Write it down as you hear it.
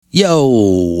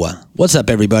Yo, what's up,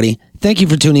 everybody? Thank you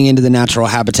for tuning into the Natural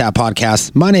Habitat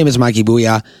Podcast. My name is Mikey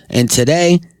Booyah, and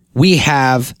today we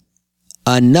have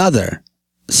another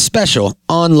special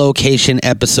on-location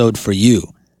episode for you.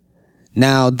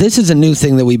 Now, this is a new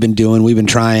thing that we've been doing. We've been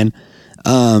trying.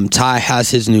 Ty has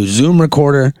his new Zoom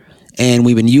recorder, and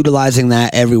we've been utilizing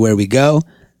that everywhere we go.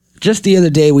 Just the other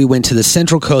day, we went to the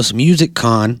Central Coast Music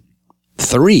Con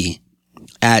 3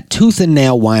 at Tooth and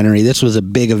Nail Winery. This was a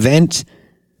big event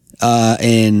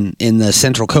in the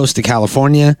Central Coast of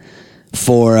California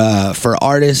for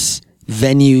artists,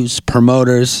 venues,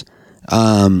 promoters,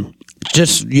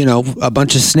 just, you know, a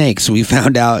bunch of snakes. We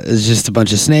found out it was just a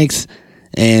bunch of snakes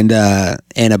and a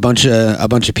bunch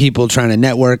of people trying to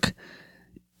network.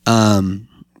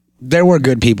 There were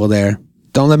good people there.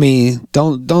 Don't let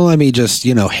me just,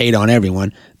 you know, hate on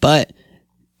everyone, but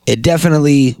it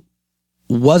definitely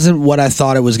wasn't what I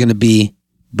thought it was going to be,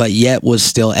 but yet was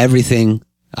still everything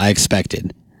I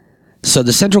expected. So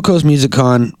the Central Coast Music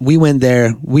Con, we went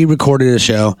there, we recorded a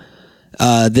show.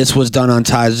 This was done on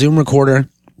Ty's Zoom recorder,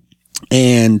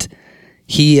 and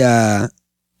you'll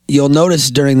notice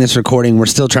during this recording, we're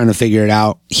still trying to figure it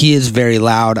out. He is very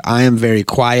loud. I am very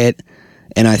quiet.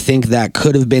 And I think that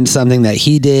could have been something that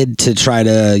he did to try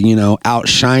to, you know,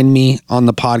 outshine me on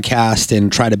the podcast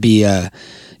and try to be a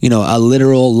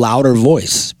literal louder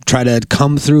voice, try to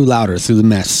come through louder through the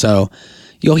mess. So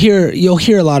you'll hear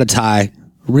a lot of Ty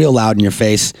real loud in your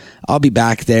face. I'll be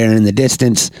back there in the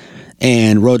distance,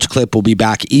 and Roach Clip will be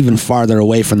back even farther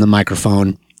away from the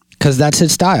microphone because that's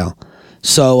his style.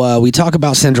 So we talk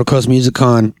about Central Coast Music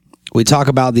Con. We talk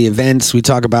about the events. We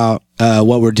talk about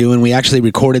what we're doing. We actually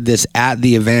recorded this at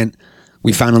the event.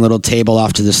 We found a little table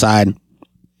off to the side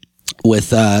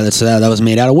with that was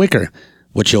made out of wicker,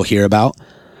 which you'll hear about.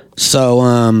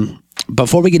 So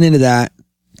before we get into that,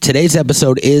 today's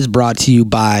episode is brought to you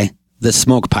by the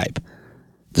Smoke Pipe.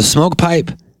 The Smoke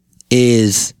Pipe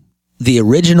is the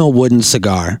original wooden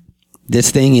cigar.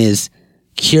 This thing is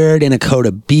cured in a coat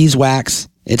of beeswax.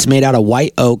 It's made out of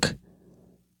white oak.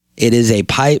 It is a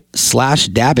pipe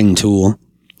 / dabbing tool,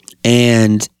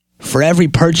 and for every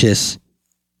purchase,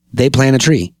 they plant a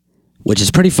tree, which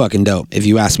is pretty fucking dope, if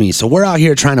you ask me. So we're out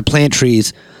here trying to plant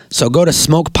trees. So go to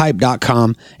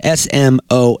smokepipe.com,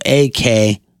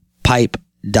 SMOAK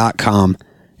pipe.com,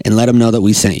 and let them know that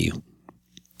we sent you.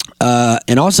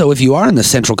 And also, if you are in the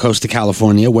Central Coast of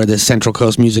California, where the Central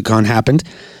Coast Music Con happened,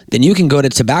 then you can go to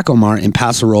Tobacco Mart in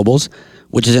Paso Robles,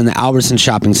 which is in the Albertson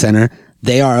Shopping Center.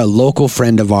 They are a local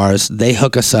friend of ours. They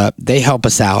hook us up. They help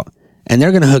us out. And they're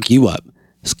going to hook you up.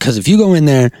 Because if you go in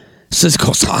there,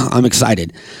 I'm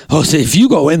excited. Oh, so if you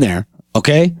go in there,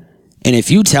 okay, and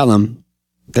if you tell them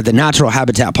that the Natural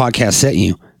Habitat Podcast sent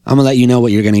you, I'm going to let you know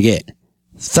what you're going to get.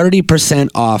 30%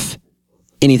 off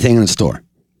anything in the store.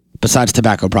 Besides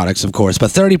tobacco products, of course.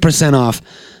 But 30% off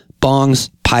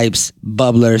bongs, pipes,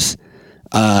 bubblers.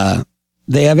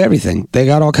 They have everything. They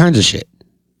got all kinds of shit.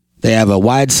 They have a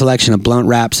wide selection of blunt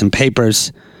wraps and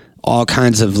papers, all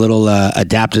kinds of little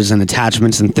adapters and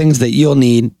attachments and things that you'll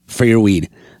need for your weed.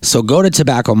 So go to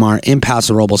Tobacco Mart in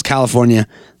Paso Robles, California.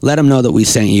 Let them know that we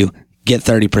sent you. Get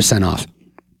 30% off.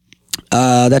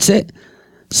 That's it.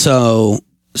 So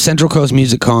Central Coast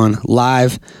Music Con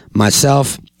live,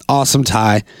 myself, Awesome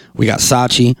Ty. We got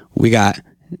Sachi. We got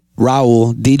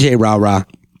Raul, DJ Ra,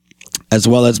 as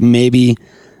well as maybe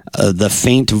the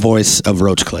faint voice of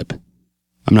Roach Clip.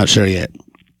 I'm not sure yet,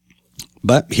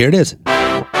 but here it is.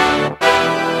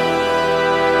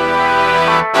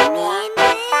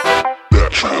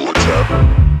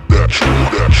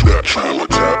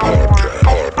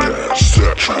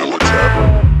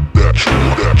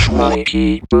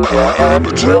 Mikey and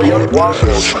William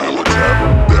Waffles.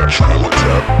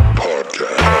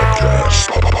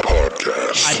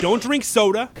 I don't drink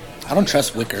soda. I don't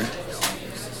trust Wicker.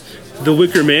 The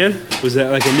Wicker Man? Was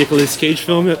that like a Nicolas Cage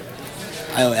film?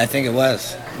 I think it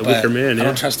was. The Wicker Man, yeah. I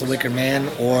don't trust the Wicker Man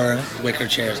or Wicker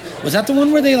chairs. Was that the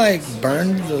one where they like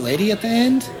burned the lady at the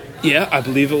end? Yeah, I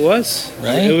believe it was.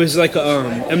 Right? It was like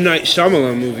a M. Night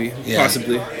Shyamalan movie,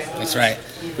 possibly. That's right.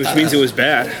 Which means it was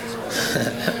bad.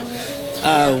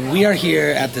 We are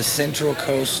here at the Central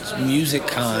Coast Music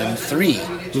Con 3.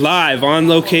 Live, on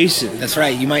location. That's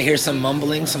right. You might hear some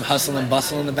mumbling, some hustle and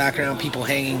bustle in the background, people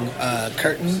hanging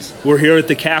curtains. We're here at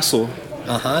the castle.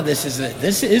 This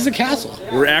is a castle.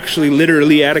 We're actually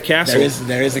literally at a castle.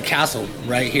 There is a castle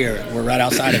right here. We're right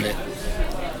outside of it.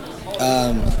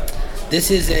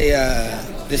 This is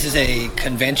a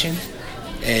convention,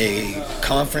 a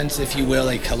conference, if you will,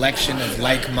 a collection of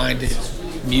like-minded,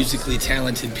 musically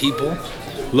talented people.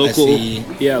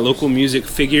 Local music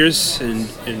figures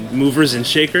and movers and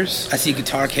shakers. I see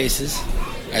guitar cases.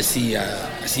 I see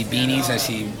beanies. I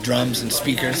see drums and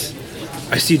speakers.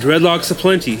 I see dreadlocks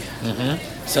aplenty.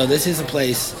 So this is a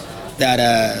place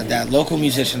that local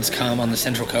musicians come on the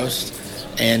Central Coast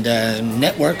and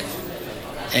network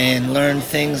and learn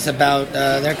things about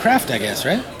their craft, I guess,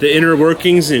 right? The inner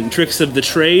workings and tricks of the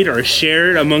trade are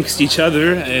shared amongst each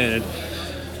other, and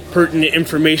pertinent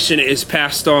information is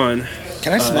passed on.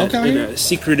 Can I smoke out in here? a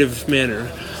secretive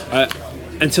manner.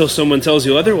 Until someone tells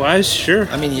you otherwise, sure.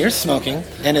 I mean, you're smoking,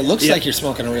 and it looks like you're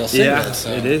smoking a real cigarette. Yeah,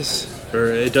 So. it is. Or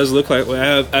it does look like I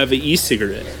have an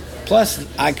e-cigarette. Plus,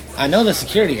 I know the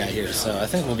security guy here, so I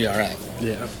think we'll be all right.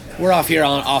 Yeah. We're off here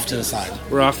off to the side.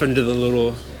 We're off into the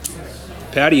little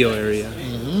patio area.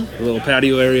 The little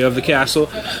patio area of the castle.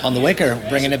 On the Wicker,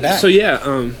 bringing it back. So yeah,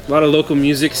 a lot of local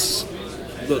music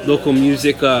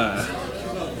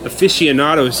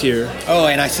aficionados here. Oh,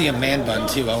 and I see a man bun,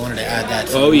 too. I wanted to add that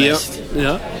to the list.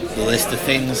 Yeah. The list of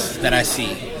things that I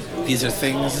see. These are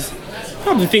things...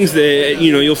 Probably things that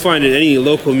you'll find in any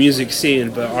local music scene,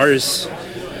 but ours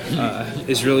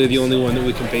is really the only one that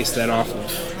we can base that off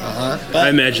of. I But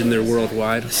imagine they're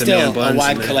worldwide. The still, man buns a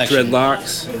wide and the collection.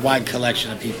 dreadlocks. a wide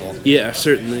collection of people. Yeah,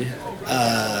 certainly.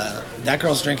 That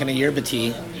girl's drinking a yerba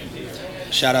tea.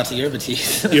 Shout out to yerba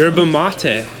teas. Yerba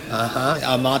mate.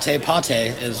 Mate pate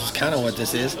is kind of what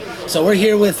this is. So we're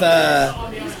here with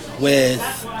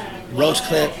Roach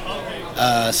Clip,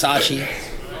 Sachi,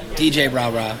 DJ Ra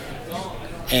Ra,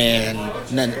 and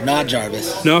not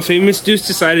Jarvis. No, Famous Deuce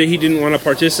decided he didn't want to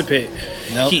participate.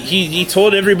 Nope. He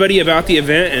told everybody about the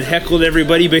event and heckled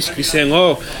everybody, basically saying,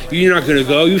 "Oh, you're not going to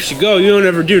go. You should go. You don't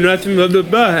ever do nothing, blah, blah,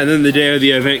 blah." And then the day of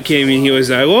the event came and he was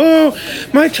like, "Oh,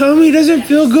 my tummy doesn't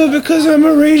feel good because I'm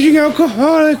a raging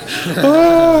alcoholic.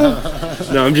 Oh."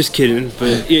 No, I'm just kidding.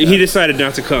 But he decided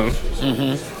not to come.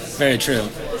 Very true.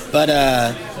 But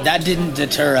that didn't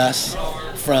deter us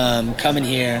from coming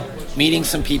here, meeting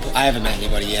some people. I haven't met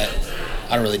anybody yet.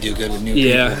 I don't really do good with new people.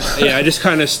 Yeah. I just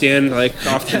kind of stand like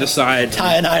off to the side.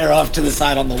 Ty and I are off to the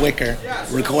side on the Wicker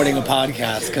recording a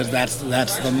podcast because that's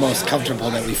the most comfortable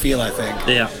that we feel, I think.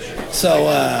 Yeah. So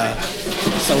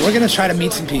we're going to try to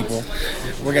meet some people.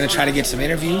 We're going to try to get some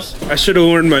interviews. I should have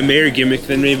worn my mayor gimmick.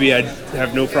 Then maybe I'd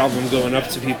have no problem going up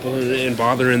to people and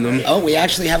bothering them. Oh, we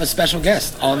actually have a special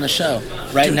guest on the show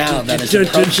right now that is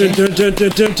approaching.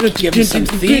 Give me some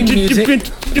theme music. And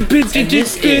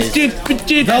this is the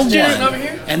one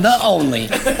and the only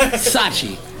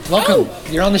Sachi. Welcome.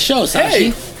 You're on the show,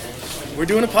 Sachi. Hey. We're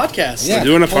doing a podcast. Yeah. We're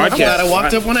doing a Pull up podcast. Glad I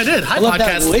walked up when I did. Hi, Pull up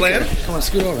that podcast wicker. land. Come on,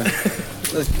 scoot over.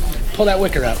 Let's pull that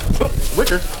wicker up.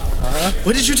 Wicker.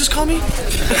 What did you just call me?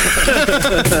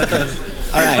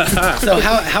 All right. So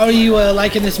how are you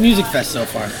liking this music fest so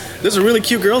far? There's a really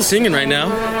cute girl singing right now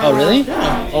Oh, really?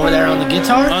 Over there on the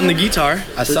guitar? on the guitar.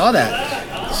 I saw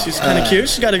that. She's kind of cute.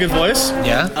 She's got a good voice.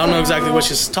 Yeah. I don't know exactly what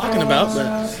she's talking about,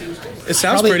 but it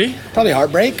sounds pretty, Probably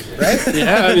Heartbreak, right?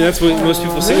 Yeah, I mean that's what most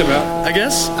people sing about. I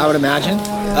guess. I would imagine.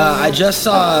 I just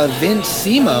saw Vince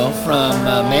Simo from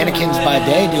Mannequins by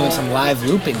Day doing some live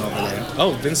looping over there.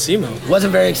 Oh, Vince Simo.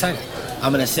 Wasn't very excited.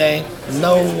 I'm gonna say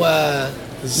no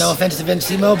offense to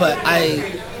Vince Simo, but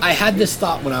I had this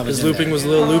thought when I was His in looping there. was a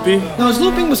little loopy. No, his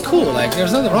looping was cool. Like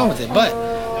there's nothing wrong with it, but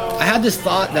I had this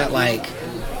thought that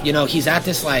he's at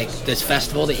this this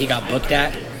festival that he got booked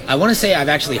at. I want to say I've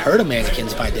actually heard of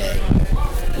Mannequins by Day,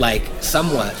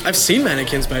 somewhat. I've seen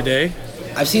Mannequins by Day.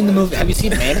 I've seen the movie. Have you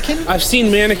seen Mannequin? I've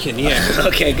seen Mannequin, yeah.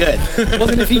 Okay, good. Well,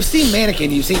 then if you've seen Mannequin,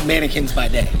 you've seen Mannequins by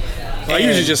Day. Well, I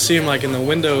usually just see him in the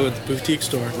window at the boutique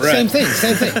store. Same thing.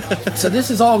 So this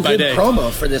is all By good day.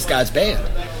 promo for this guy's band.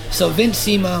 So Vince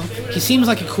Simo, he seems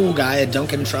like a cool guy, a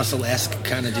Duncan Trussell-esque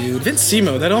kind of dude. Vince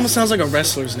Simo. That almost sounds like a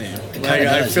wrestler's name. kinda I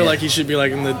does, feel yeah. like he should be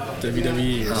in the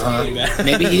WWE or something like that.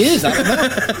 Maybe he is. I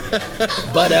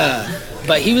don't know.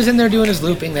 But he was in there doing his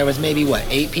looping. There was maybe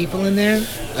 8 people in there.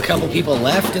 A couple people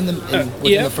left within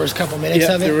the first couple minutes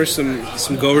Yeah, of it. there were some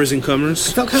goers and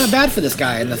comers. Felt kind of bad for this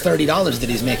guy and the $30 that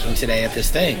he's making today at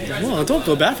this thing. Well, don't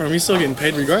feel bad for him. He's still getting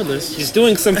paid regardless. He's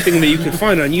doing something that you can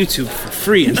find on YouTube for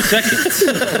free in seconds.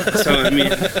 So I mean,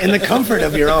 In the comfort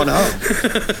of your own home.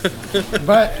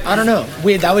 But I don't know.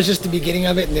 That was just the beginning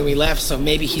of it, and then we left. So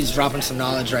maybe he's dropping some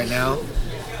knowledge right now.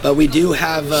 But we do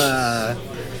have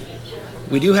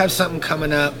something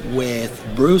coming up with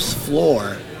Bruce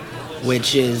Floor,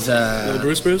 which is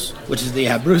Bruce? Bruce,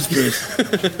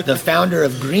 the founder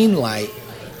of Greenlight,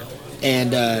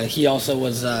 and he also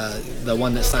was the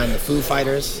one that signed the Foo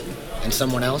Fighters and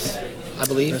someone else, I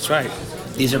believe. That's right.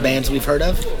 These are bands we've heard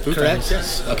of, Foo correct? Fighters,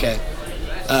 yes. Okay.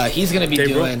 He's going to be Dave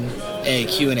Grohl. doing a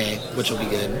Q&A, which will be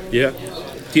good. yeah.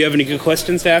 Do you have any good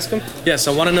questions to ask him? Yes,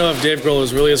 I want to know if Dave Grohl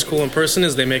is really as cool in person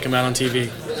as they make him out on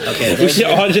TV. Okay, We should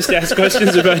all just ask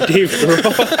questions about Dave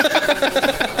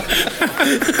Grohl.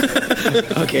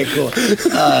 Okay, cool.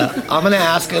 I'm gonna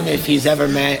ask him if he's ever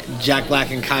met Jack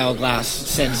Black and Kyle Glass,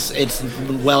 since it's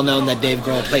well known that Dave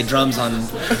Grohl played drums on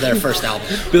their first album.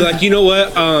 Be like, you know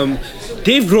what?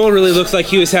 Dave Grohl really looks like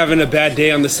he was having a bad day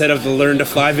on the set of the Learn to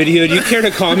Fly video. Do you care to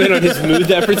comment on his mood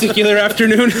that particular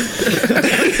afternoon?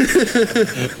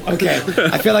 Okay,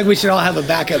 I feel like we should all have a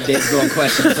backup Dave Grohl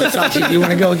question. So, Sachi, do you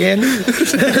want to go again?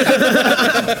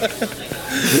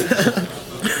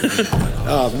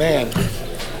 Oh man.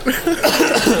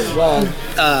 Well,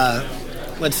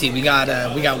 let's see. We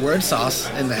got Word Sauce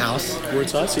in the house. Word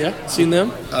Sauce, yeah. Seen them.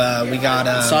 We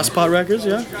got Sauce Pot Records,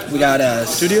 yeah. We got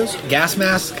Studios? Gas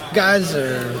Mask guys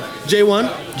or J1.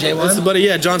 J1? That's the buddy,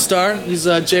 yeah. John Starr. He's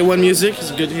J1 Music.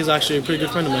 He's actually a pretty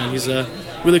good friend of mine. He's a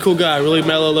really cool guy. Really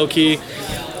mellow, low key.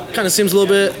 Kind of seems a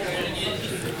little bit.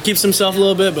 Keeps himself a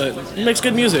little bit, but he makes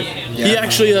good music. Yeah. He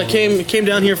actually came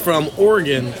down here from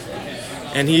Oregon,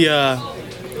 and he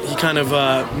kind of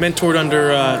mentored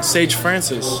under Sage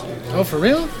Francis. Oh, for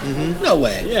real? Mm-hmm. No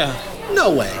way. Yeah,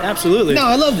 No way. absolutely. No,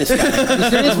 I love this guy. Are you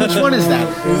serious? Which one is that?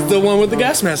 He's the one with the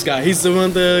gas mask guy. He's the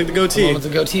one with the goatee. The one with the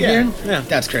goatee Yeah, beard? yeah.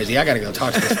 That's crazy. I gotta go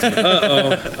talk to this dude.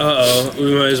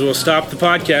 We might as well stop the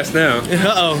podcast now.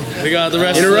 Uh-oh. We got the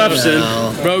rest Interruption.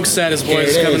 of the Rogue Status Here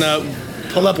Boys it coming is. up.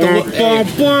 Pull up the... Holy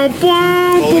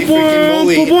freaking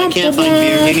moly, I can't find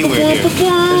beer anywhere here.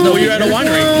 Oh, you're at a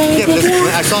winery. Yeah, but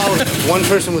I saw one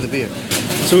person with a beer.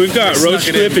 So we've got Roach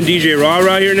Snuck it Clip in. and DJ Raw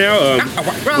right here now.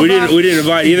 We didn't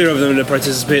invite either of them to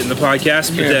participate in the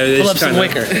podcast, but Here, they pull just up some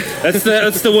kinda- wicker.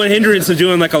 That's the one hindrance of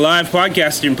doing like a live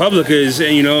podcast in public is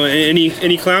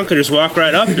any clown could just walk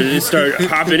right up and just start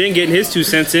hopping in, getting his 2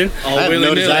 cents in. I have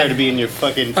no desire to be in your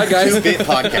fucking spit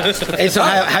podcast. Hey, so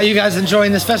how you guys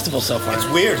enjoying this festival so far? It's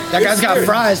weird. That guy's got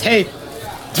fries. Hey,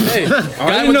 Hey,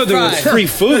 I didn't know there was free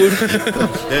food.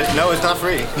 No, it's not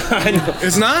free.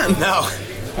 It's not? No.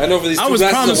 I know for these I two was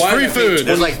glasses promised of wine, free I think food.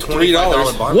 There's like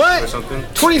 $25 barbecue What? or something.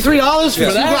 $23 for 2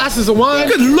 that? glasses of wine?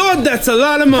 Good Lord, that's a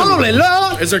lot of money. Holy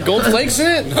Lord! Is there gold flakes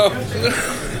in it?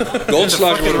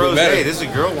 Goldschlager Fucking would have rose. been better. This is a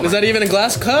girl one. Is that even a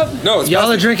glass cup? No, it's Y'all are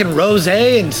plastic. drinking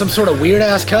rosé in some sort of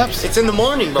weird-ass cups? It's in the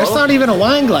morning, bro. That's not even a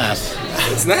wine glass.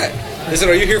 It's not. They said,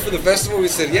 "Are you here for the festival?" We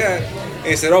said, "Yeah." And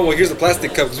he said, "Oh, well, here's a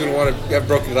plastic cup because we don't want to have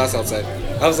broken glass outside."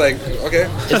 I was like, "Okay."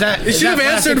 Is that? You is should that have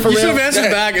plastic answered. for You should real? have answered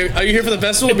back. Are you here for the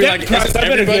festival? Be like, Price, is I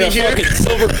better everybody get a here? fucking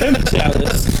silver pimp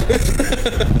chalice.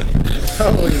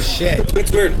 Holy shit!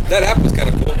 It's weird. That app was kind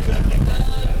of cool.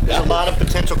 There's a lot of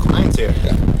potential clients here.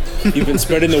 You've been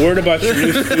spreading the word about your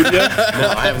new studio,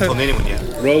 No, I haven't told anyone yet.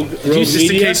 Rogue Just in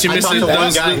Media. case you I missed talked it, to that one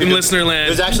was guy in who- listener land.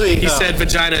 There's actually, he said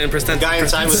vagina and The guy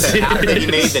inside with that app that he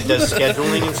made that does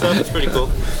scheduling and stuff. It's pretty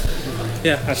cool.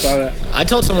 Yeah, I saw that. I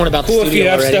told someone about the Cool if you studio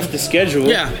have already. stuff to schedule.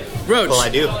 Yeah, Roach. Well, I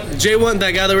do. J1,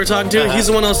 that guy that we're talking to, he's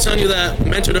the one I was telling you that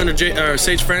mentored under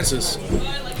Sage Francis.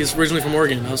 He's originally from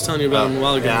Oregon. I was telling you about him a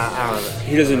while ago. Yeah, I don't know.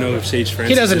 He doesn't know if Sage Francis.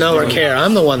 He doesn't know or is care.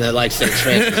 I'm the one that likes Sage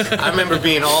Francis. I remember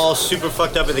being all super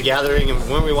fucked up at the gathering, and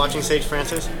weren't we watching Sage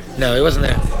Francis? No, he wasn't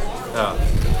there. Oh,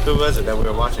 who was it that we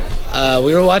were watching?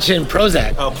 We were watching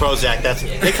Prozac. Oh, Prozac.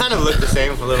 They kind of look the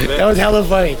same a little bit. That was hella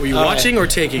funny. Were you watching or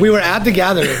taking? We were at the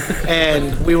gathering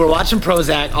and we were watching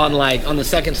Prozac on the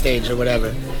second stage or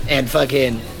whatever. And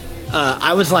fucking,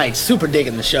 I was like super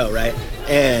digging the show, right?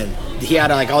 And he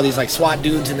had like all these like SWAT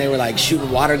dudes and they were like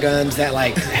shooting water guns that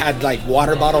like had like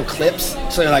water bottle clips.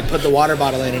 So they like put the water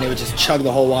bottle in and it would just chug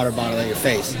the whole water bottle in your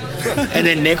face. And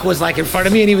then Nick was like in front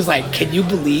of me and he was like, "Can you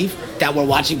believe that we're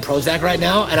watching Prozac right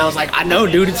now?" And I was like, "I know,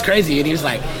 dude, it's crazy." And he was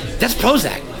like, "That's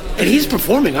Prozac. And he's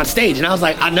performing on stage." And I was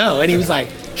like, "I know." And he was like,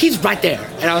 "He's right there."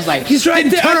 And I was like, He's right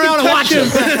 "Then there. Turn I around can and watch touch him."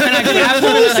 him. And I grabbed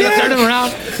him and I turned him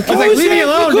around. I was like, "Leave me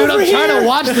alone, dude. I'm trying to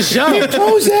watch the show." I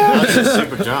was just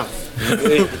super drunk.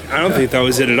 I don't think that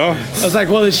was it at all. I was like,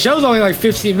 "Well, the show's only like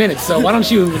 15 minutes, so why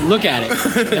don't you look at it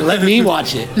and let me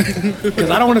watch it? Because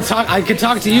I don't want to talk. I could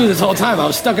talk to you this whole time. I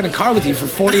was stuck in a car with you for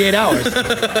 48 hours.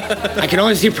 I can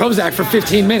only see Prozac for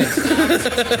 15 minutes.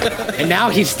 And now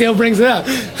he still brings it up.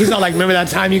 He's not like, "Remember that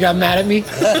time you got mad at me?"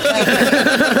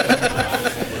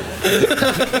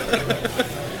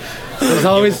 There's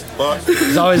always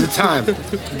a time.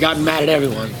 You got mad at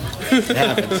everyone. It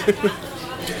happens.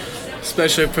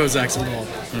 Especially if Prozac's involved.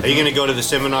 Are you going to go to the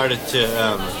seminar to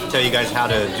tell you guys how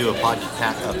to do a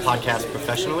podcast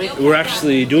professionally? We're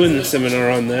actually doing the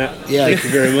seminar on that. Yeah. Thank you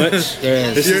very much. There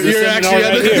is. This is the You're seminar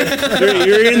actually right here.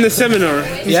 You're in the seminar.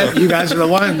 Yep, you guys are the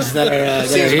ones that are, that are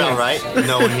Seems here. about right.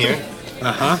 No one here.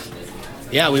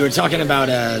 Yeah, we were talking about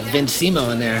Vince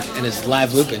Simo in there and his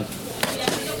live looping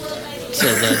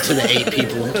to the 8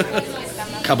 people.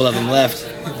 A couple of them left.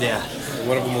 Yeah.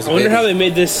 One of them was. I wonder how they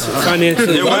made this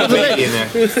financially There was a viable. baby in there.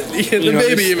 The know,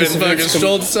 baby this- even this fucking event's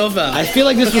strolled itself out. I feel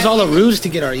like this was all a ruse to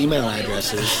get our email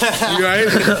addresses. You right?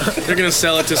 They're gonna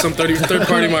sell it to some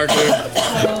third-party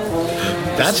marketer.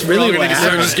 That's We're all really gonna what start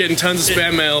happened. just getting tons of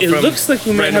spam mail. It from looks like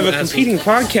we might have a random assholes. competing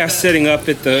podcast setting up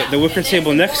at the wicker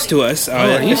table next to us.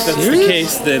 are you if that's the serious?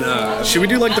 case, then Should we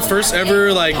do like the first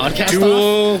ever like Podcast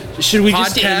dual should we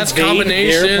just podcast invade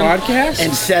combination? their podcast?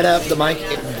 And set up the mic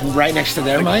right next to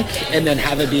their mic, and then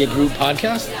have it be a group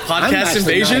podcast. I'm Podcast actually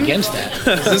invasion? not against that.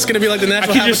 Is this gonna be like the I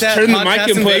natural could just habitat turn the podcast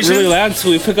mic and put it invasion? really loud so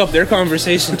we pick up their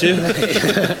conversation too.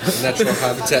 Natural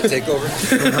habitat takeover.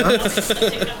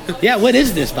 Yeah, what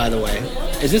is this, by the way?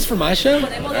 Is this for my show?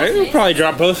 Alright, we'll probably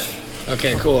drop both.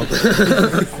 Okay, cool.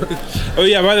 Oh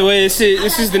yeah, by the way, this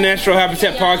is the Natural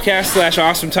Habitat Podcast /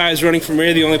 Awesome Ties running for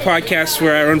mayor, the only podcast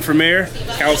where I run for mayor,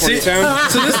 California See, town.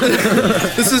 so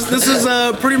this is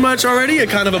pretty much already a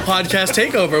kind of a podcast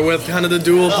takeover with kind of the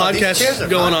dual these chairs podcast are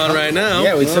going fine. on right now.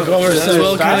 Yeah, we took over. Might as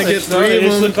well kind of get So three it of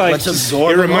just them. looked like Let's just-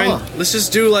 absorb it them remind- all. Let's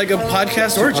just do like a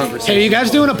podcast orgy. Hey, are you guys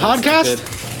doing a podcast?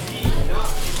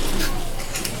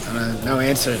 No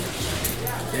answer.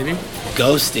 Maybe.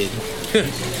 Ghosted.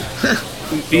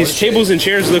 These tables and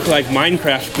chairs look like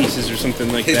Minecraft pieces or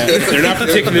something like that. They're not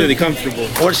particularly comfortable,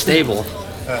 Or stable.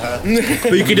 but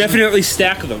you could definitely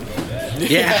stack them.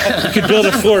 Yeah. You could build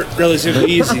a fort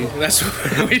relatively easy. That's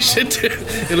what we should do.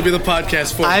 It'll be the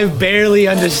podcast for. I barely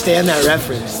understand that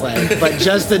reference, like, but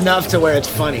just enough to where it's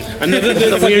funny. Another the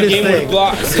looks like a weirdest game thing. with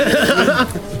blocks.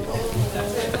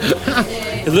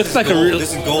 It looks like a real.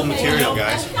 This is gold material,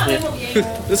 guys.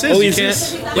 This is. Oh, you is can't.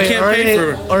 this? You Wait, can't are pay they,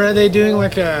 for. or are they doing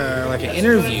like an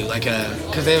interview,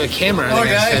 because they have a camera? Oh,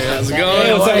 guys. How's it Hey,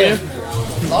 going? what's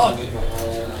up, man?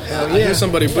 Hell I hear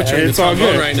somebody butchering It's the all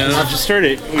trombone good right now. I just heard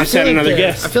it. We I just feel had like another they're-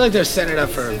 guest. I feel like they're setting it up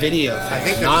for a video. I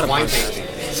think not that's a wine podcast.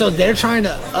 tasting. So they're trying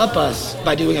to up us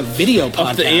by doing a video podcast.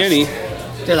 Up the ante.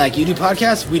 They're like, you do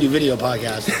podcasts, we do video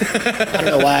podcasts. I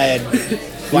don't know why.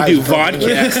 We do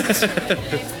vodcasts.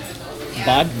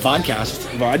 Vodcast.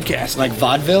 Vodcast. Like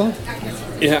vaudeville?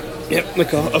 Yeah. Yep.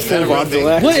 Like a full real vaudeville thing?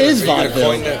 act. What is You gonna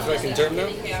coin vaudeville? that fucking term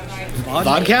now?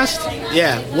 Vodcast?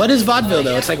 Yeah. What is vaudeville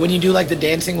though? It's like when you do like the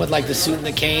dancing with like the suit and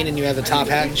the cane and you have the top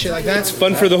hat and shit like that.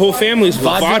 Fun for the whole family is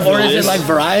what Vaudeville, or vaudeville is is. it like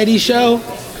variety show?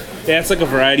 Yeah, it's like a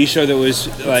variety show that was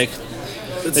like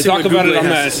Let's they see talk what about it Google on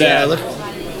has that, to say. Yeah,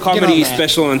 look. comedy Get on that.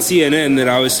 special on CNN that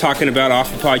I was talking about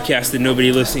off the podcast that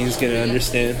nobody listening is going to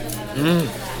understand.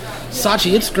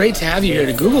 Sachi, it's great to have you here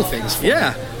to Google things.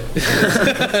 Yeah.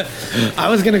 I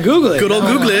was gonna Google it. Good old No,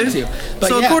 I don't Google have it. to. But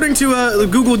So yeah. according to the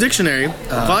Google Dictionary,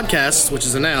 vodcast, which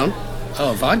is a noun,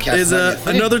 Oh, vodcast is might be a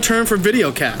thing. another term for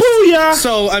videocast. Booyah!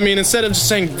 So, I mean, instead of just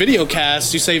saying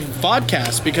videocast, you say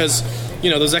vodcast because, you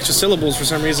know, those extra syllables for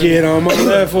some reason. Get on my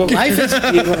level. Life is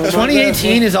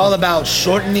 2018 is all about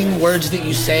shortening words that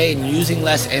you say and using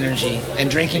less energy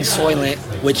and drinking Soylent,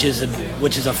 which is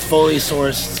a fully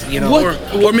sourced, you know.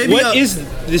 What, Or maybe what is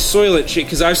this Soylent shit?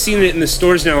 Because I've seen it in the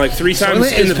stores now like 3 times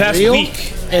Soylent in the is past real,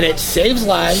 week. and it saves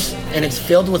lives, and it's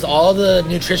filled with all the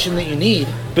nutrition that you need.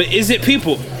 But is it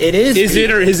people? It is. Is it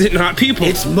people. or is it not people?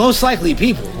 It's most likely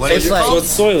people. What it's is it like so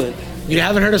it's Soylent. you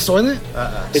haven't heard of Soylent?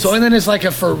 Soylent is like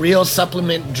a for real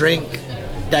supplement drink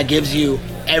that gives you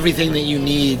everything that you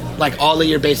need, like all of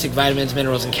your basic vitamins,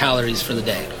 minerals, and calories for the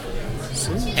day.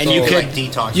 And you So, could like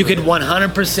detox you could food.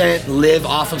 100% live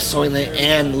off of Soylent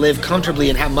and live comfortably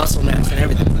and have muscle mass and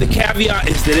everything. The caveat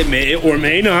is that it may or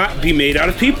may not be made out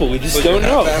of people. We just don't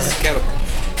know. Fast cannibal.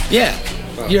 Yeah,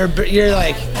 you're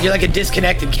like a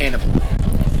disconnected cannibal.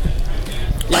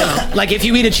 Like if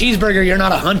you eat a cheeseburger, you're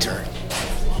not a hunter.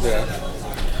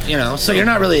 Yeah. You know, so you're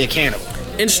not really a cannibal.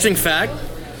 Interesting fact,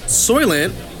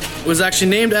 Soylent was actually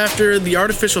named after the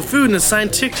artificial food in the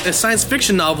science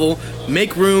fiction novel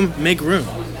Make Room, Make Room.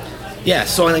 Yeah,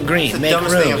 Soylent Green. the Make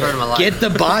dumbest room. thing I've heard in my life. Get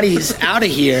the bodies out of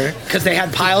here because they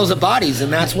had piles of bodies,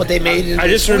 and that's what they made. Into I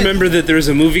just Soylent. remember that there was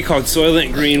a movie called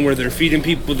Soylent Green where they're feeding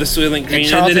people the Soylent Green, and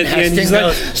Charlton then at the end he's Heston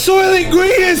like, goes- "Soylent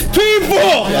Green is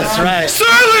people." That's right.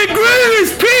 Soylent Green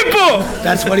is people.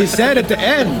 That's what he said at the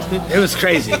end. It was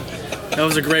crazy. That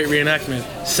was a great reenactment.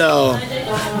 So,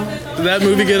 Did that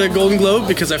movie get a Golden Globe?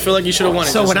 Because I feel like you should have won it.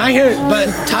 so when I hear, but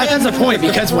Ty has a point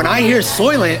because when I hear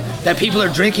Soylent, that people are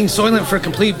drinking Soylent for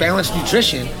complete balanced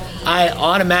nutrition, I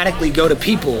automatically go to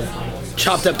people,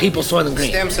 chopped up people Soylent Green.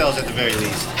 Stem cells at the very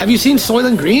least. Have you seen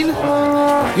Soylent Green?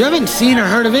 You haven't seen or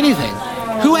heard of anything.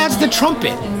 Who adds the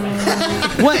trumpet?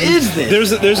 What is this?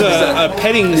 There's a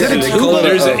petting zoo. they call it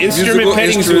There's a an instrument musical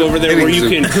petting zoo over there where you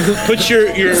can petting put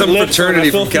your Some lips on fraternity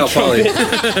a from filthy Cal Poly.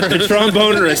 trumpet, or a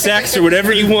trombone or a sax or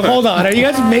whatever you want. Hold on, are you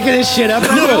guys making this shit up?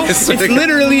 No, it's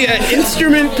literally an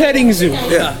instrument petting zoo.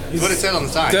 Yeah. That's what it said on the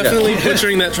side. Definitely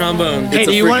butchering that trombone. Hey,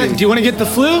 do you want to get the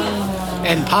flu?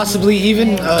 And possibly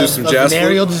even Do some a jazz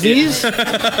venereal flu? disease?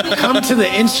 Come to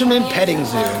the instrument petting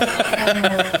zoo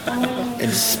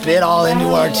and spit all into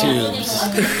our tubes.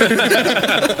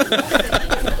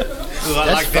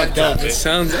 That's fucked up.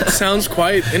 Sounds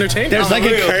quite entertaining. There's like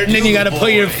a curtain, and you gotta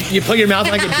put your mouth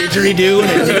like a didgeridoo,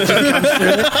 and it just comes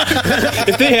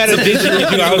through. If they had a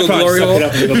didgeridoo, I would probably suck it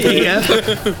up and go play it.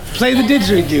 Yeah. Play the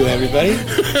didgeridoo, everybody.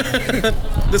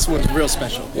 This one's real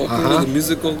special. Welcome to the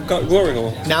musical glory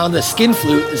hole. Now the skin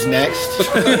flute is next,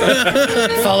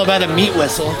 followed by the meat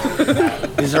whistle.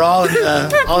 These are all in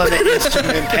the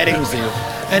instrument petting zoo.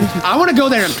 And I want to go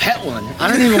there and pet one. I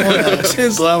don't even want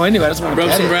to blow into it. I just want to Rub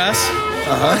pet some it.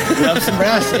 brass. Rub some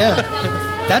brass, yeah.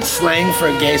 That's slang for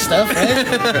gay stuff, right?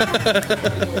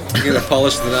 You're gonna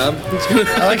polish the knob.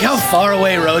 I like how far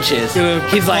away Roach is.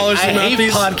 He's like, polish I the hate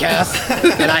mouthpiece."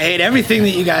 podcasts, and I hate everything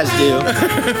that you guys do.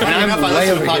 And I'm I way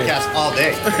listen over to here. podcasts all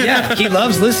day. Yeah, he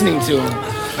loves listening to them.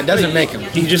 It doesn't make him.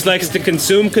 He just likes to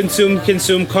consume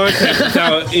content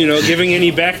without, giving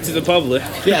any back to the public.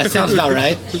 Yeah, sounds about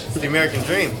right. It's the American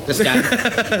dream. This guy.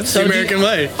 It's the American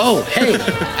way. Oh, hey,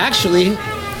 actually,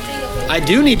 I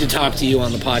do need to talk to you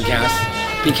on the podcast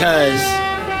because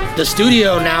the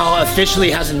studio now officially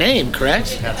has a name,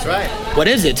 correct? That's right. What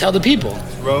is it? Tell the people.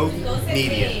 Rogue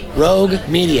Media. Rogue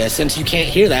Media. Since you can't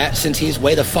hear that, since he's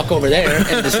way the fuck over there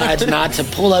and decides not to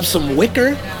pull up some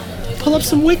wicker,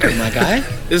 my guy.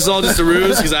 This is all just a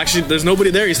ruse. There's nobody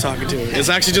there he's talking to. It's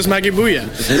actually just Maggie Booyah.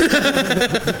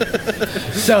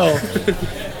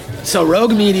 So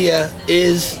Rogue Media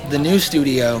is the new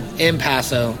studio in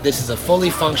Paso. This is a fully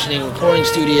functioning recording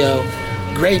studio.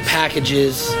 Great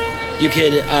packages. You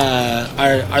could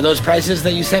are those prices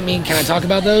that you sent me? Can I talk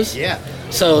about those? Yeah.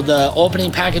 So the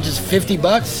opening package is $50,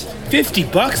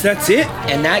 $50, that's it?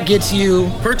 and that gets you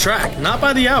Per track, not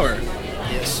by the hour.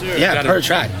 Yes, sir. yeah per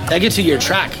track. That gets you your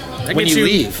track That when gets you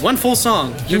leave. one full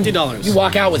song, $50. You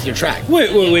walk out with your track.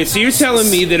 Wait. So you're telling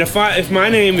me that if my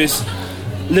name is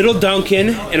Little Duncan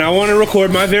and I want to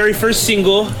record my very first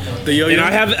single, The yo-yo? and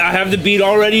I have the beat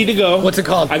all ready to go. What's it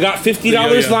called? I got $50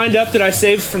 yo-yo. lined up that I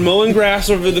saved from mowing grass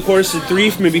over the course of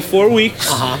 3, maybe 4 weeks.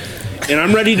 And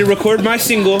I'm ready to record my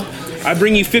single. I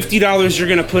bring you $50. You're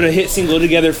gonna put a hit single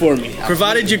together for me.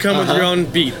 Provided you come with your own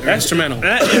beat or instrumental.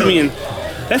 I mean,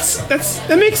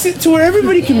 that makes it to where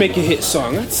everybody can make a hit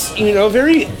song. That's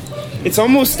very. It's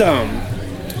almost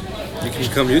You can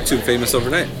become YouTube famous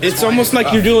overnight. It's almost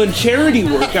like you're doing charity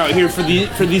work out here for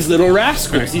these little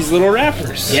rascals, these little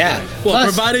rappers. Yeah. Well, Plus,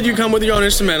 provided you come with your own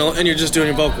instrumental and you're just doing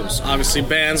your vocals. Obviously,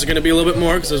 bands are going to be a little bit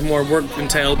more because there's more work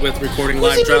entailed with recording Who's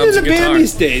live even drums in and a band guitar.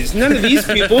 these days? None of these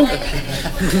people.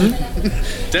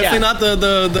 Definitely not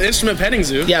the instrument petting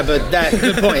zoo. yeah, but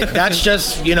good point. That's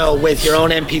just with your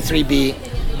own MP3 beat.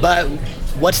 But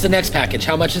what's the next package?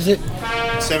 How much is it?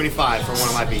 75 for one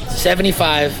of my beats.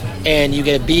 75, and you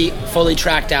get a beat fully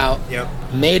tracked out, Yep.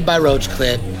 made by Roach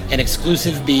Clip, an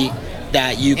exclusive beat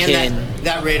that you And can,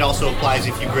 that rate also applies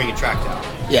if you bring a track out.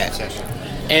 yeah, Session.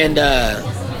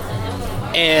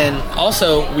 and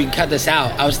also we cut this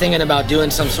out. I was thinking about doing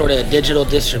some sort of digital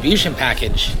distribution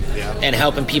package Yeah. and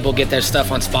helping people get their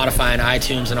stuff on Spotify and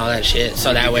iTunes and all that shit,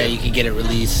 so that way you can get it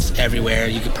released everywhere.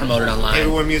 You can promote it online.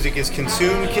 Everywhere music is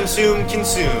consumed.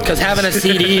 Because having a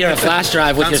CD or a flash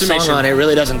drive with your song Consummation. on it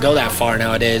really doesn't go that far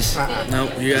nowadays. No,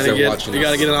 you They're gotta watching get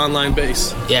us. an online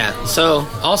base. Yeah. So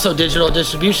also digital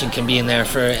distribution can be in there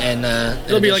for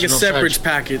It'll be like a additional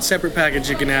separate package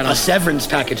you can add a on. severance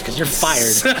package because you're fired.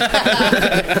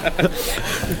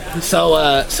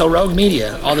 So Rogue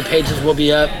Media, all the pages will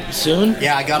be up soon.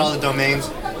 Yeah, I got all the domains.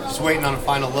 Just waiting on a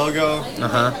final logo.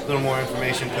 Uh-huh. A little more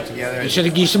information put together.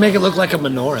 You should make it look like a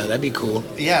menorah. That'd be cool.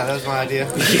 Yeah, that was my idea.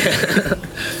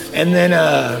 And then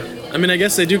I mean, I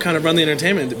guess they do kind of run the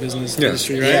entertainment business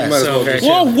industry, right? Yeah, might as well very just-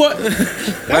 Whoa, what?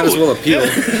 Might as well appeal.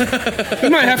 We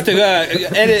might have to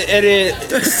edit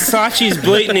Sachi's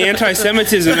blatant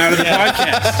anti-Semitism out of the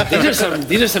podcast.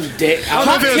 these are some I don't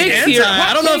know if it was takes here.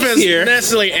 I don't know if it was Here.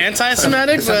 necessarily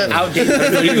anti-Semitic, but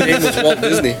outdated. Your name was Walt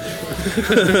Disney.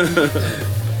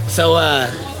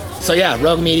 So yeah,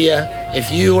 Rogue Media. If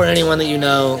you or anyone that you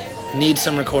know needs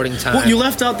some recording time, well, you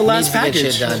left out the last needs to get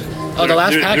package. shit done. Oh, the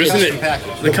last There's package. an-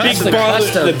 Package. The big custom.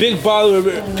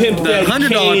 baller pimp The Daddy $100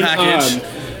 Kane, package.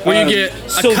 Where you get a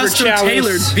Silver custom Chalice.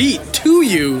 tailored beat to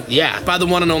you Yeah. by the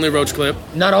one and only Roach Clip.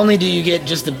 Not only do you get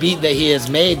just the beat that he has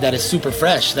made that is super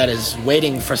fresh, that is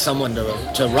waiting for someone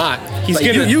to rock. He's but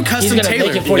gonna- you custom he's gonna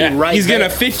tailor make it for Yeah. you right He's gonna there.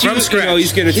 fit you. From You scratch. know,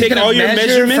 he's gonna He's take gonna all your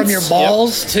measure measurements from your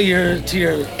balls to your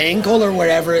ankle or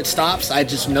wherever it stops. I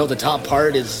just know the top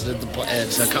part is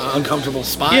it's an uncomfortable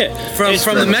spot. Yeah. From It's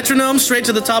the metronome straight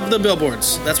to the top of the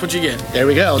billboards. That's what you get. There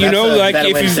we go. You That's know, a like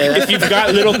better way to say that. if you've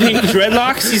got little pink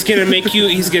dreadlocks, he's gonna make you.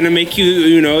 He's gonna make you.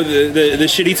 You know, the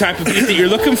shitty type of beat that you're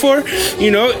looking for.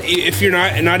 You know, if you're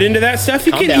not into that stuff,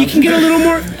 he Calm can down. get a little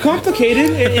more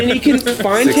complicated, and he can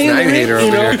fine tailor 6ix9ine it. hater You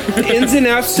over know, the ins and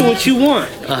outs to what you want.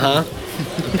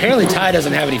 Apparently, Ty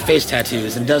doesn't have any face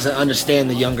tattoos and doesn't understand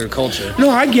the younger culture. No,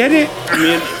 I get it. I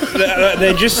mean,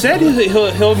 they just said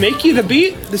he'll make you the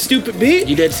beat, the stupid beat.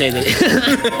 You did say that.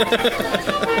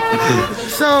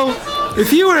 So,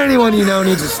 if you or anyone you know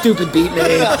needs a stupid beat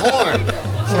made, horn.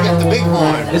 He's got the big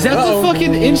horn. is that the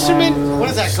fucking instrument? What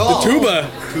is that called? Tuba.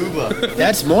 Tuba.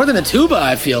 That's more than a tuba,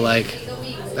 I feel like.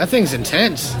 That thing's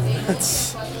intense.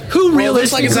 Who Well, it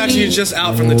looks like realistically it's actually just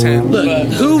out from the tent. look? but-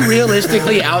 Who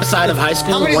realistically outside of high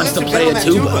school wants to play a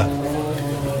tuba?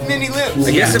 Many lips.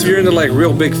 I guess if you're into like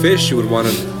real big fish, you would want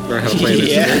to learn how to play this.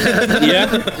 Yeah,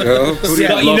 Yeah, You know? Who do you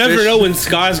but you love never fish? know when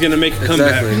Ska's gonna make a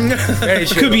comeback. Exactly. very It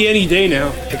true. could be any day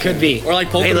now. It could be. Or like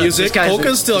polka Hey, look, music. this guy's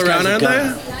Polka's still this guy's around, a aren't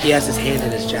gun. they? He has his hand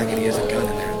in his jacket. He has a gun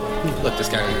in there. Look, this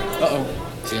guy right here. Uh-oh.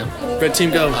 See him? Red team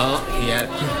go.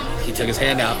 Oh, he took his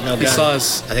hand out. No gun. He saw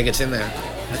us. I think it's in there.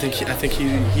 I think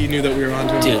he knew that we were on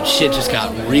to him. Dude, shit just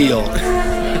got real.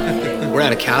 We're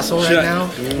at a castle right now.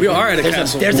 We are at a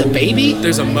castle. There's a baby.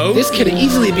 There's a moat. This could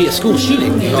easily be a school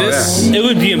shooting. This It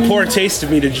would be in poor taste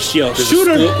of me to just yell,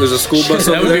 "Shooter!" There's a school bus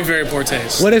that over would be there. very poor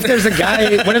taste. What if there's a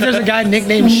guy? What if there's a guy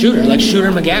nicknamed Shooter, like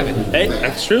Shooter McGavin? Hey,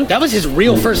 that's true. That was his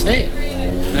real first name.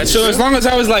 So as long as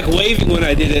I was like waving when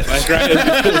I did it, like right.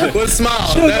 Let's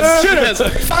smile. That's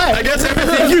I guess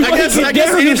everything. I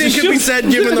guess anything can be said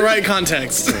given the right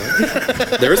context.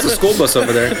 There is a school bus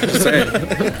over there. Just saying.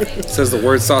 It says the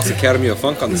Word Sauce Academy of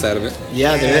Funk on the side of it.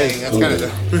 Yeah, there is. That's kind of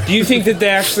Do you think that they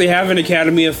actually have an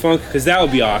Academy of Funk? Because that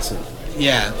would be awesome.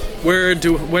 Yeah. Where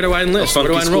do I enlist? Where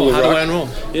do I funky enroll? school How do rock. I enroll?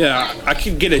 Yeah, I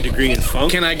could get a degree in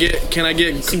funk. Can I get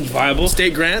Seems viable.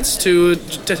 state grants to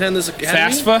attend this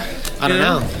academy? FAFSA? I don't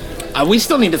know. We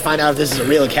still need to find out if this is a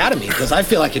real academy because I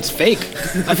feel like it's fake.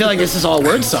 I feel like this is all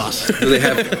word sauce. Do they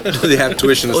have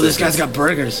tuition Oh, this assistance? guy's got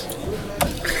burgers.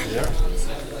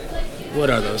 What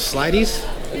are those? Slideys?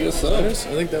 I guess so. I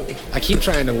think that. I keep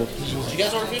trying to. You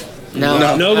guys order food? No.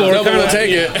 No, but we're Nobody kind will of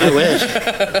take it. I wish.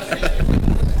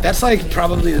 That's like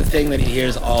probably the thing that he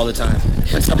hears all the time.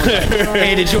 When someone's like,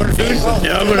 hey, did you order food?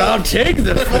 No, but I'll take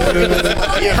the food.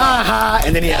 Ha ha.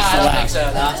 And then he has to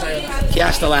laugh. He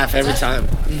has to laugh every time.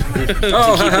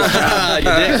 Oh,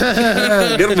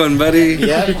 good one, buddy.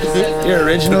 Yeah. You're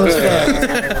original as fuck.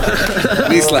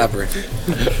 Knee slapper.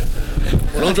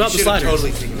 Don't drop the Should have sliders.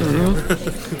 totally taken the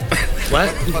What?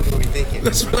 What were we thinking?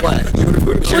 What? Of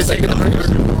course I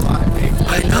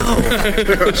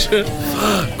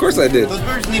Of course I did. Those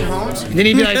birds need homes? And then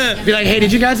he'd be like, hey,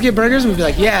 did you guys get burgers? We'd be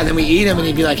like, yeah. And then we eat them, and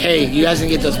he'd be like, hey, you guys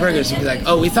didn't get those burgers. He'd be like,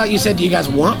 oh, we thought you said you guys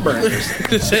want burgers.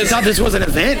 We thought this was an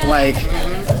event. Like,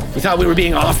 we thought we were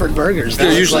being offered burgers. That Yeah,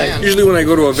 was usually when I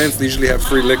go to events, they usually have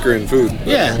free liquor and food.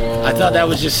 yeah, I thought that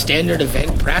was just standard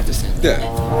event practicing. Yeah.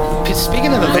 Speaking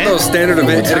of I thought that was event, standard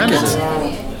event what time is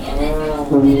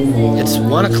etiquette. it? It's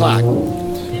 1 o'clock.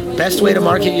 Best way to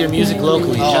market your music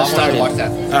locally just started. watch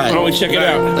that. All Why don't right, we check it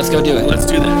out? let's go do it. Let's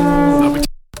do that.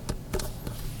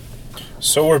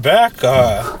 So we're back.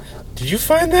 Did you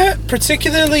find that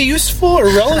particularly useful or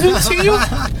relevant to you?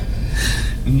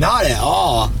 Not at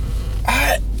all.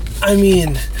 I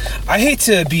mean, I hate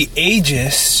to be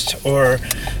ageist or,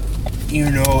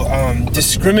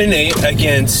 discriminate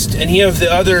against any of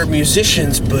the other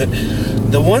musicians, but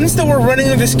the ones that were running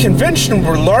this convention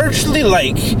were largely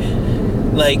like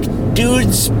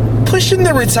dudes pushing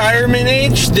the retirement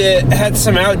age that had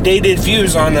some outdated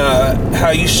views on how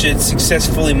you should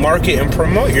successfully market and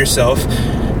promote yourself,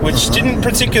 which didn't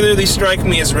particularly strike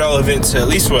me as relevant to at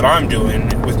least what I'm doing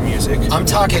with music. I'm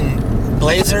talking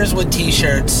blazers with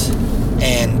t-shirts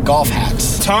and golf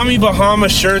hats. Tommy Bahama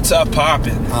shirts up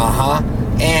poppin'. Uh-huh.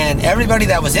 And everybody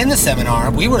that was in the seminar,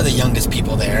 we were the youngest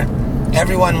people there.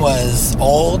 Everyone was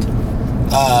old,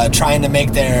 trying to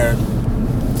make their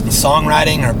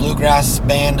songwriting or bluegrass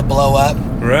band blow up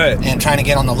Right. and trying to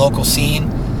get on the local scene.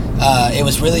 It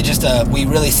was really just we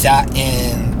really sat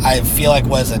in, I feel like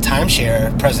was a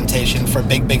timeshare presentation for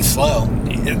Big Big Slow.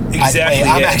 Exactly.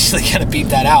 I'm yeah. actually going to beep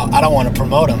that out. I don't want to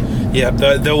promote them. Yeah,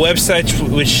 the website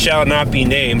which shall not be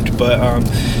named, but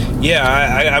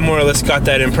Yeah, I more or less got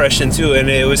that impression too, and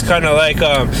it was kind of like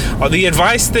the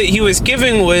advice that he was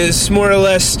giving was more or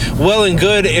less well and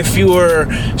good if you were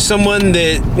someone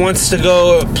that wants to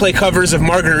go play covers of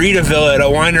Margaritaville at a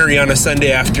winery on a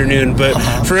Sunday afternoon, but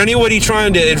for anybody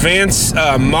trying to advance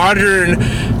modern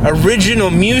original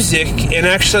music and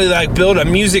actually like build a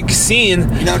music scene.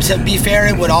 You know, to be fair,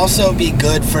 it would also be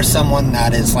good for someone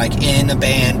that is like in a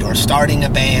band or starting a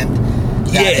band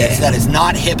that is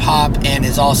not hip-hop and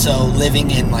is also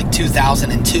living in like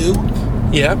 2002.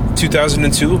 Yeah,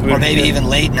 2002. Or maybe even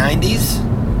late 90s.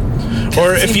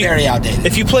 Or if you very outdated.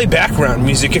 If you play background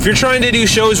music, if you're trying to do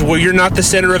shows where you're not the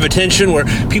center of attention, where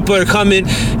people are coming,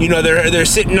 you know, they're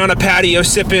sitting on a patio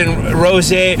sipping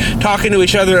rosé, talking to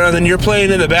each other, and then you're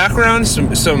playing in the background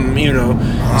some you know,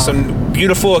 some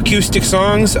beautiful acoustic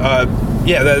songs.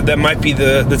 That might be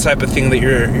the type of thing that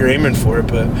you're aiming for.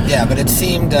 But yeah, but it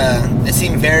seemed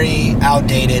very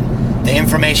outdated. The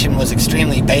information was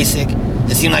extremely basic.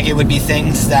 It seemed like it would be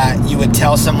things that you would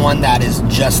tell someone that is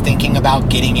just thinking about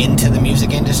getting into the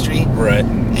music industry. Right.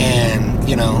 And,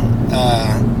 you know,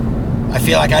 I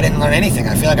feel like I didn't learn anything.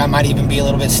 I feel like I might even be a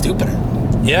little bit stupider.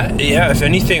 Yeah. If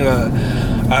anything,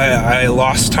 I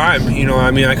lost time. You know,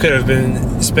 I mean, I could have been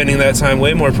spending that time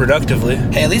way more productively.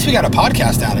 Hey, at least we got a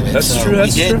podcast out of it. That's true.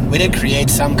 We did create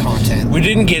some content. We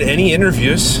didn't get any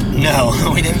interviews.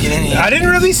 No, we didn't get any. I didn't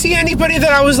really see anybody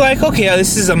that I was like, okay,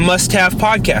 this is a must-have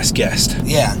podcast guest.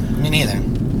 Yeah, me neither.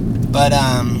 But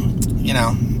you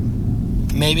know,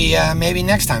 maybe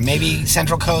next time. Maybe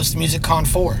Central Coast Music Con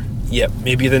 4. Yep,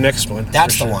 maybe the next one.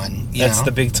 That's the one. That's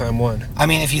the big time one. I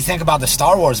mean, if you think about the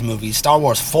Star Wars movies, Star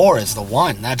Wars 4 is the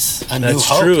one. That's A New Hope.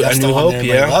 That's true. That's A the New one Hope,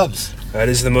 everybody yeah. loves. That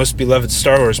is the most beloved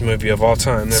Star Wars movie of all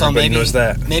time. Everybody knows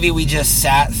that. Maybe we just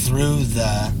sat through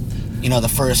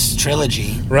the first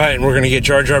trilogy. Right, and we're going to get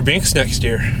Jar Jar Binks next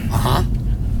year. Uh-huh.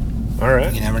 All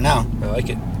right. You never know. I like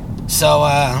it. So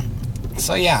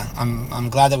yeah, I'm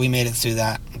glad that we made it through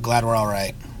that. I'm glad we're all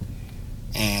right.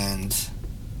 And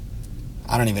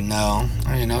I don't even know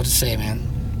what to say, man.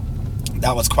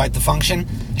 That was quite the function,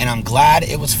 and I'm glad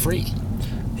it was free.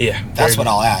 Yeah. That's what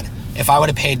I'll add. If I would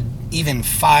have paid even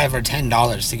 $5 or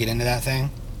 $10 to get into that thing,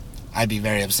 I'd be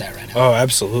very upset right now. Oh,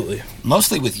 absolutely.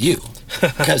 Mostly with you,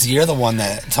 because you're the one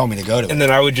that told me to go to it. And then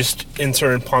I would just in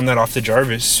turn pawn that off to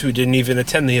Jarvis, who didn't even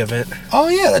attend the event. Oh,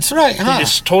 yeah, that's right, huh? He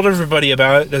just told everybody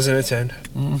about it, doesn't attend.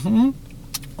 Mm-hmm.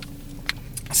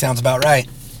 Sounds about right.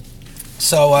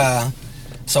 So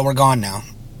we're gone now.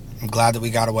 I'm glad that we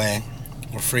got away.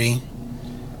 We're free.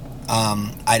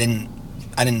 I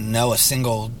didn't know a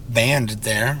single band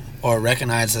there or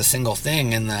recognize a single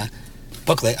thing in the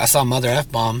booklet. I saw Mother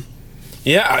F-Bomb.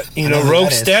 Yeah,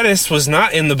 Rogue Status was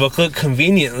not in the booklet,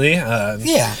 conveniently.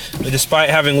 Yeah. Despite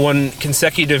having won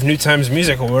consecutive New Times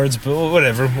Music Awards, but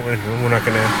whatever. We're not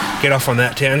going to get off on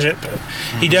that tangent. But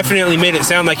he definitely made it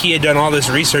sound like he had done all this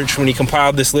research when he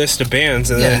compiled this list of bands.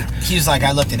 And yeah, he was like,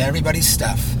 I looked at everybody's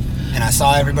stuff, and I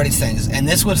saw everybody's things. And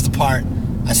this was the part,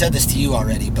 I said this to you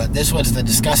already, but this was the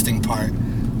disgusting part,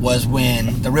 was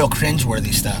when the real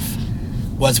cringeworthy stuff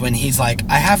was when he's like,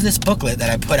 I have this booklet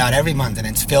that I put out every month, and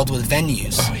it's filled with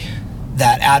venues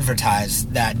that advertise,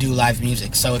 that do live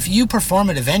music. So if you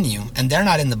perform at a venue and they're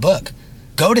not in the book,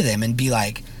 go to them and be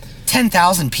like,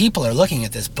 10,000 people are looking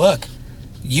at this book.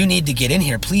 You need to get in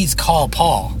here. Please call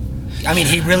Paul. I mean,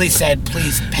 he really said,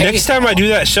 please pay. Next time I do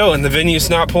that show and the venue's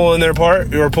not pulling their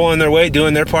part or pulling their weight,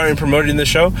 doing their part in promoting the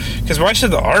show, because why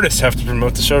should the artist have to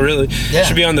promote the show, really? Yeah. It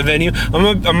should be on the venue.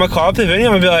 I'm gonna call up the venue.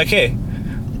 I'm gonna be like, hey,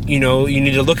 you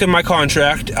need to look at my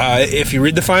contract. If you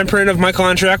read the fine print of my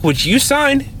contract, which you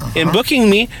signed in booking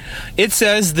me, it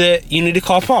says that you need to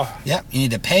call Paul. Yep, you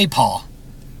need to pay Paul.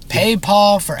 Pay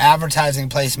Paul for advertising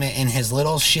placement in his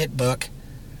little shit book,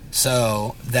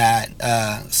 so that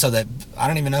I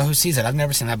don't even know who sees it. I've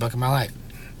never seen that book in my life.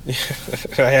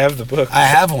 I have the book. I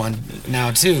have one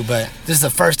now too, but this is the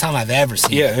first time I've ever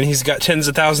seen it. Yeah, and he's got tens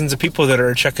of thousands of people that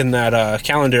are checking that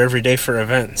calendar every day for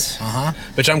events.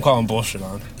 Which I'm calling bullshit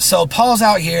on. So Paul's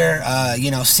out here,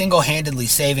 single-handedly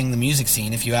saving the music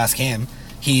scene. If you ask him,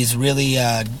 he's really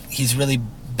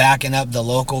backing up the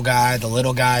local guy, the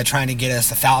little guy, trying to get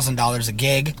us $1,000 a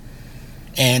gig,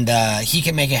 and he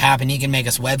can make it happen. He can make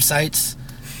us websites.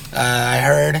 I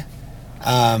heard.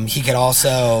 He could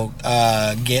also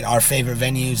get our favorite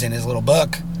venues in his little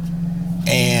book,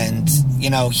 and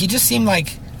he just seemed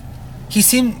like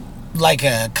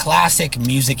a classic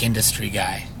music industry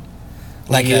guy,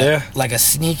 like a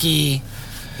sneaky,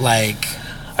 like.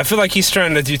 I feel like he's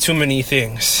trying to do too many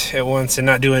things at once and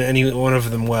not doing any one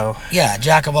of them well. Yeah,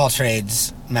 jack of all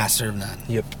trades, master of none.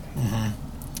 Yep.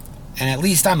 And at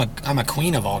least I'm a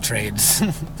queen of all trades.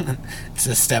 It's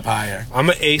a step higher.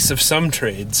 I'm an ace of some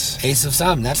trades. Ace of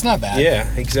some. That's not bad.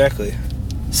 Yeah, exactly.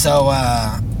 So,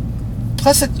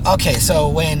 plus, so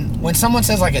when someone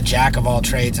says like a jack of all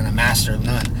trades and a master of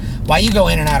none, why you go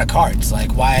in and out of cards?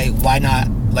 Like, why not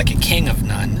like a king of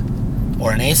none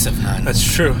or an ace of none?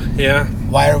 That's true, yeah.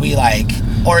 Why are we like,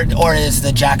 or is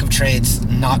the jack of trades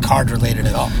not card related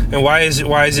at all? And why is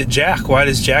it jack? Why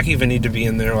does jack even need to be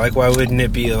in there? Like, why wouldn't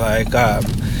it be like, I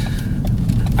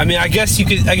mean, I guess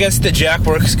the jack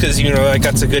works because, you know, like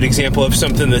that's a good example of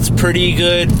something that's pretty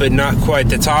good, but not quite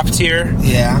the top tier.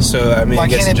 Yeah. So, I mean, why I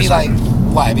guess can't it be like,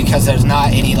 why? Because there's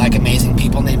not any like amazing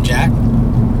people named Jack?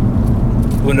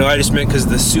 Well, no, I just meant because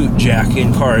the suit jack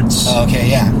in cards. Okay,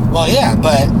 yeah. Well, yeah,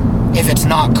 but if it's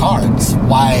not cards,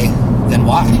 then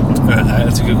why?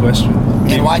 That's a good question.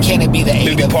 And why can't it be the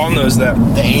 8 Maybe Paul knows that.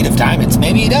 The 8 of diamonds?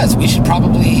 Maybe he does. We should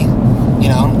probably, you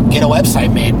know, get a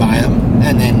website made by him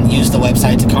and then use the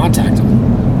website to contact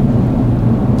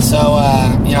him. So,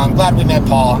 you know, I'm glad we met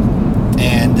Paul,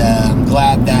 and I'm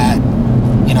glad that,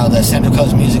 you know, the Central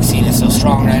Coast music scene is so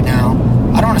strong right now.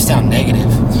 I don't want to sound negative.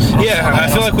 I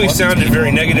feel like we've sounded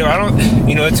very negative.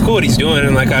 You know, it's cool what he's doing,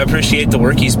 and like I appreciate the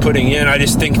work he's putting in. I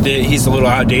just think that he's a little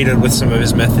outdated with some of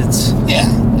his methods. Yeah,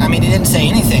 I mean, he didn't say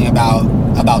anything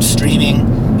about streaming.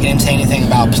 He didn't say anything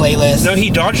about playlists. No, he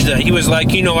dodged that. He was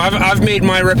like, you know, I've made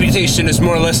my reputation as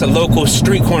more or less a local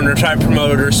street corner type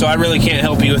promoter, so I really can't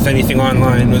help you with anything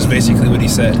online, was basically what he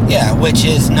said. Yeah, which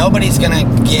is nobody's gonna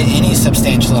get any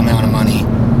substantial amount of money.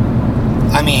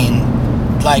 I mean,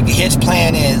 like, his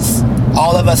plan is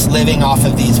all of us living off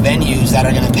of these venues that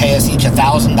are going to pay us each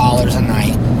 $1,000 a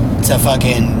night to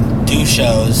fucking do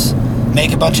shows,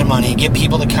 make a bunch of money, get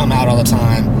people to come out all the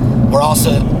time. We're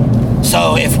also...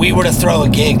 So if we were to throw a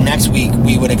gig next week,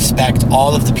 we would expect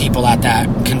all of the people at that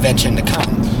convention to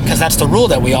come. Because that's the rule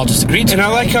that we all just agreed to. And I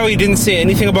like how he didn't say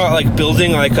anything about like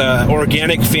building like a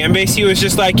organic fan base. He was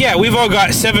just like, yeah, we've all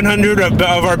got 700 of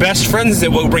our best friends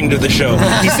that we'll bring to the show.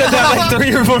 He said that like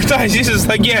 3 or 4 times. He's just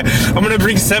like, yeah, I'm going to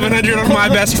bring 700 of my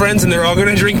best friends and they're all going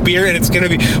to drink beer and it's going to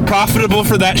be profitable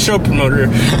for that show promoter.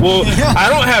 Well, I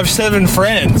don't have 7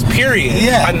 friends, period.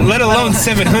 Yeah. Let alone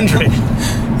 700.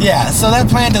 Yeah, so that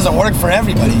plan doesn't work for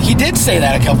everybody. He did say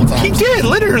that a couple times. He did,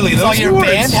 literally. So your words.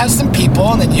 band has some people,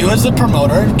 and then you as the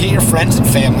promoter get your friends and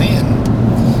family.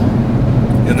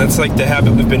 And that's like the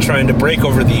habit we've been trying to break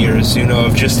over the years, you know,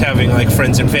 of just having like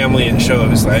friends and family in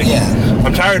shows. Like, yeah.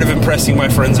 I'm tired of impressing my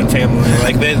friends and family.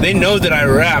 Like, they know that I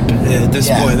rap at this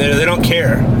point. They don't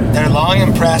care. They're long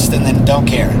impressed and then don't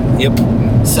care.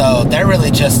 Yep. So they're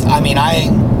really just, I mean,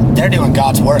 they're doing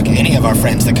God's work. Any of our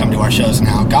friends that come to our shows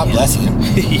now, God bless you.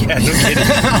 Yeah, no kidding.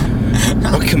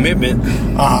 What commitment.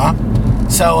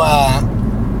 So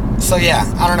yeah,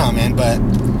 I don't know, man, but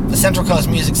the Central Coast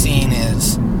music scene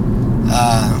is,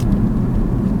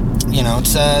 you know,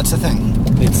 it's a thing.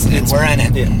 We're in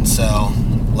it. Yeah. So,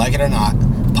 like it or not,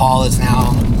 Paul is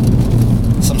now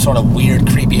some sort of weird,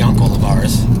 creepy uncle of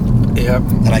ours. Yep.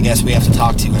 That I guess we have to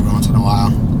talk to every once in a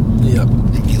while. Yep.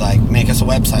 And be like, make us a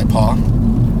website, Paul.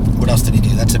 What else did he do?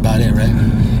 That's about it, right?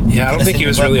 Yeah, I don't think he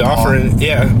was really offering.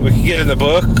 Yeah, we could get in the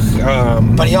book.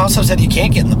 But he also said you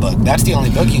can't get in the book. That's the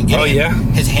only book you can get. Oh, in. yeah?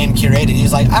 His hand curated.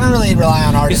 He's like, I don't really rely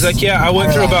on artists. He's like, yeah, I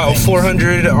went through about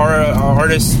 400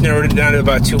 artists, narrowed it down to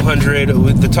about 200.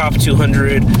 With the top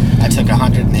 200, I took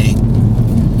 108.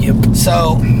 Yep.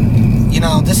 So, you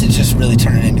know, this is just really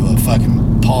turning into a fucking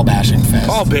Paul bashing fest.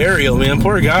 Paul burial, man,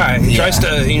 poor guy. He tries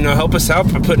to, you know, help us out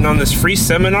by putting on this free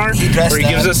seminar where he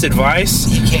gives us advice.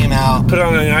 He came out, put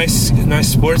on a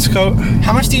nice sports coat.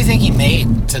 How much do you think he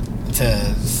made to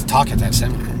talk at that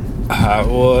seminar?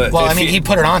 Well, I mean, he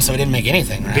put it on, so he didn't make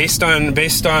anything, right? Based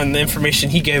on the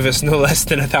information he gave us, no less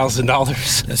than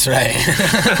 $1,000. That's right.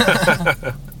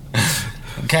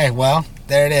 Okay, well,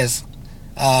 there it is.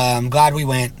 I'm glad we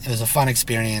went. It was a fun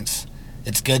experience.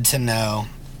 It's good to know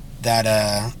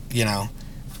that, you know,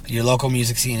 your local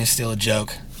music scene is still a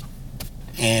joke.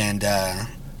 And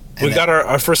we got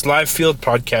our first live field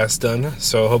podcast done,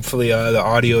 so hopefully the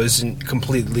audio isn't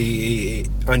completely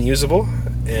unusable.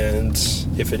 And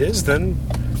if it is, then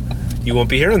you won't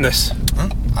be hearing this. Huh?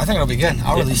 I think it'll be good.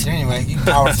 I'll release it anyway. You can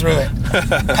power through it.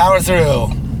 Power through.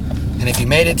 And if you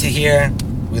made it to here,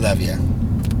 we love you.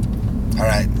 All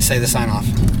right, say the sign off.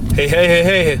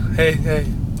 Hey.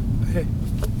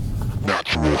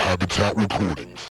 Natural Habitat Recordings.